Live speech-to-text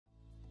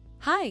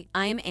Hi,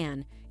 I am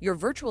Anne, your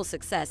virtual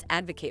success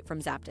advocate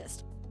from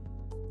ZAPTEST.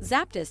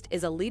 ZAPTEST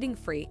is a leading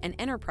free and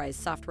enterprise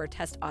software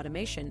test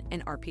automation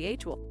and RPA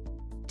tool.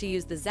 To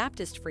use the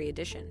ZAPTEST free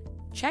edition,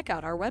 check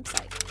out our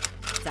website,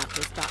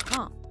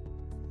 ZAPTEST.AI.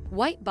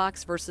 White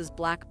box versus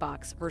black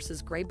box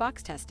versus gray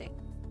box testing.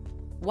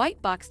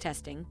 White box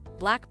testing,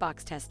 black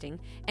box testing,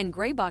 and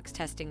gray box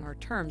testing are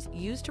terms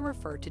used to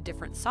refer to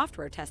different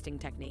software testing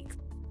techniques.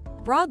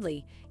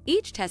 Broadly,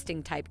 each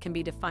testing type can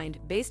be defined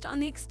based on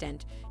the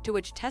extent to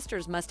which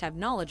testers must have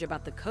knowledge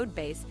about the code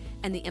base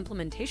and the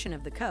implementation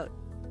of the code.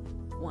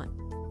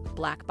 1.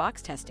 Black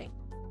box testing.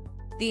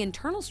 The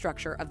internal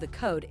structure of the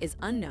code is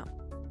unknown.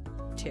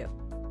 2.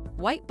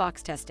 White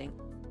box testing.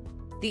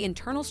 The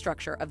internal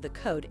structure of the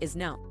code is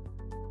known.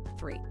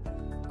 3.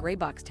 Gray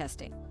box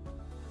testing.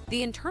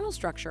 The internal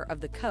structure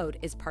of the code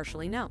is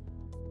partially known.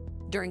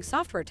 During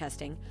software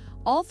testing,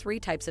 all three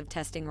types of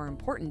testing are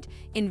important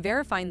in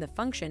verifying the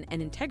function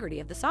and integrity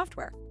of the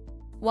software.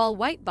 While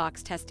white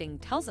box testing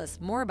tells us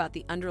more about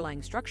the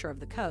underlying structure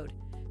of the code,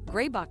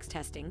 gray box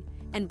testing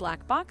and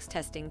black box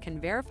testing can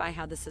verify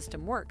how the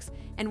system works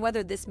and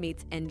whether this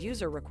meets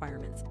end-user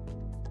requirements.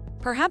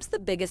 Perhaps the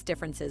biggest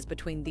differences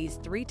between these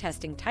three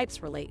testing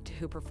types relate to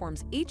who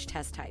performs each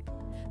test type,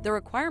 the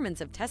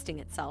requirements of testing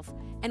itself,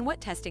 and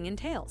what testing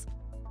entails.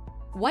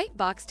 White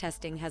box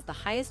testing has the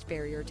highest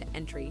barrier to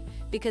entry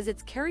because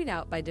it's carried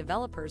out by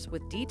developers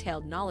with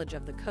detailed knowledge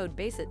of the code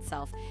base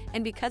itself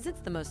and because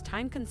it's the most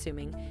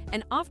time-consuming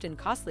and often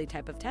costly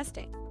type of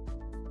testing.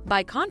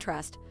 By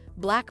contrast,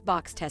 black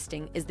box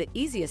testing is the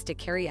easiest to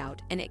carry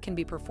out and it can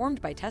be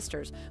performed by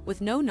testers with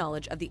no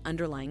knowledge of the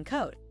underlying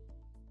code.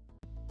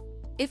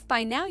 If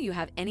by now you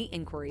have any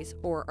inquiries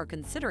or are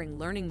considering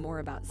learning more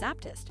about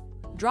ZAPTEST,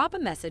 drop a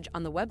message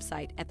on the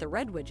website at the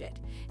red widget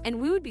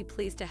and we would be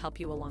pleased to help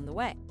you along the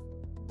way.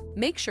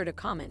 Make sure to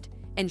comment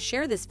and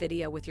share this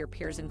video with your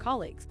peers and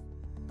colleagues.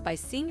 By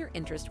seeing your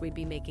interest, we'd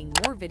be making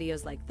more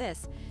videos like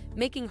this,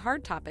 making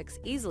hard topics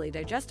easily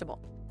digestible.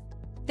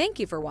 Thank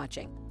you for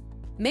watching.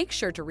 Make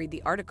sure to read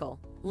the article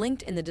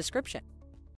linked in the description.